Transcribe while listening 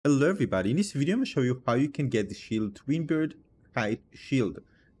Hello everybody, in this video I'm going to show you how you can get the shield Twinbird Kite Shield.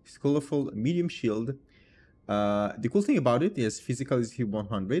 It's colorful medium shield. The cool thing about it is physicality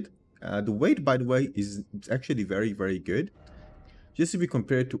 100. The weight, by the way, is actually very good. Just to be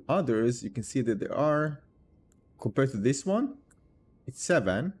compared to others, you can see that there are, compared to this one, it's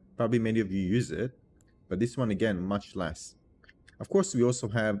 7. Probably many of you use it, but this one again much less. Of course, we also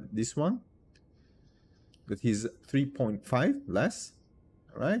have this one that is 3.5 less.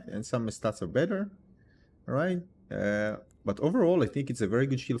 All right, and some stats are better. All right, but overall I think it's a very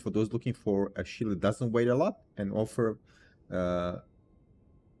good shield for those looking for a shield that doesn't weigh a lot and offer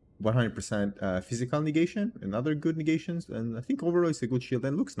 100% physical negation and other good negations, and I think overall it's a good shield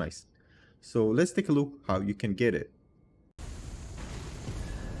and looks nice. So let's take a look how you can get it.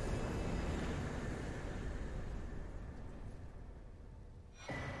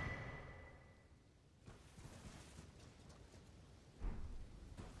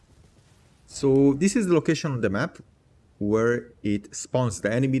 So this is the location on the map where it spawns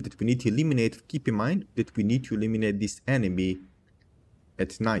the enemy that we need to eliminate. Keep in mind that we need to eliminate this enemy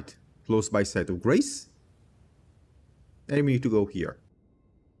at night, close by Site of Grace. And we need to go here.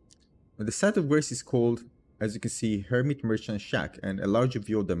 Now, the Site of Grace is called, as you can see, Hermit Merchant Shack, and a larger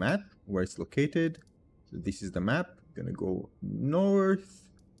view of the map where it's located. So this is the map. I'm gonna go north,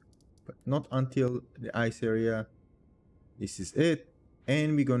 but not until the ice area. This is it.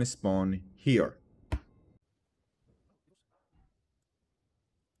 And we're gonna spawn here.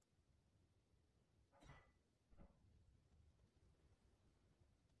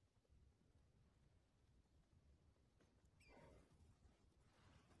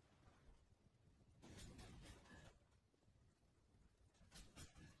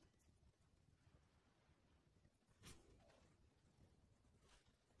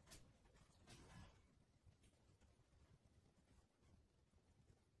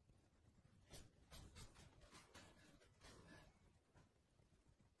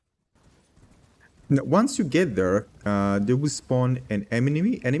 Now, once you get there, they will spawn an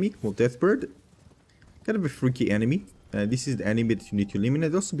enemy called Deathbird. Kind of a freaky enemy. This is the enemy that you need to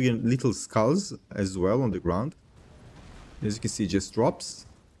eliminate. There'll also be little skulls as well on the ground. As you can see, it just drops.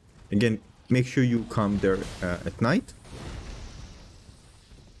 Again, make sure you come there at night.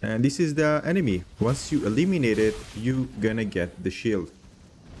 And this is the enemy. Once you eliminate it, you're gonna get the shield.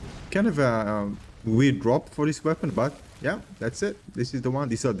 Kind of a weird drop for this weapon, but yeah, that's it. This is the one.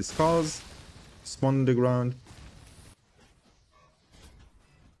 These are the skulls. Spawn on the ground.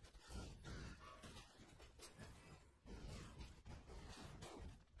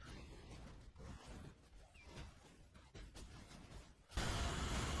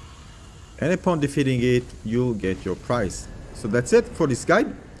 And upon defeating it, you'll get your prize. So that's it for this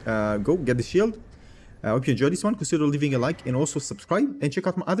guide. Go get the shield. I hope you enjoyed this one. Consider leaving a like and also subscribe. And check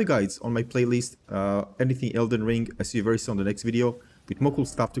out my other guides on my playlist. Anything Elden Ring. I see you very soon in the next video with more cool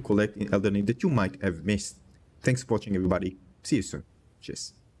stuff to collect in Elden Ring that you might have missed. Thanks for watching, everybody. See you soon.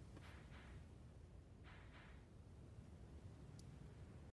 Cheers.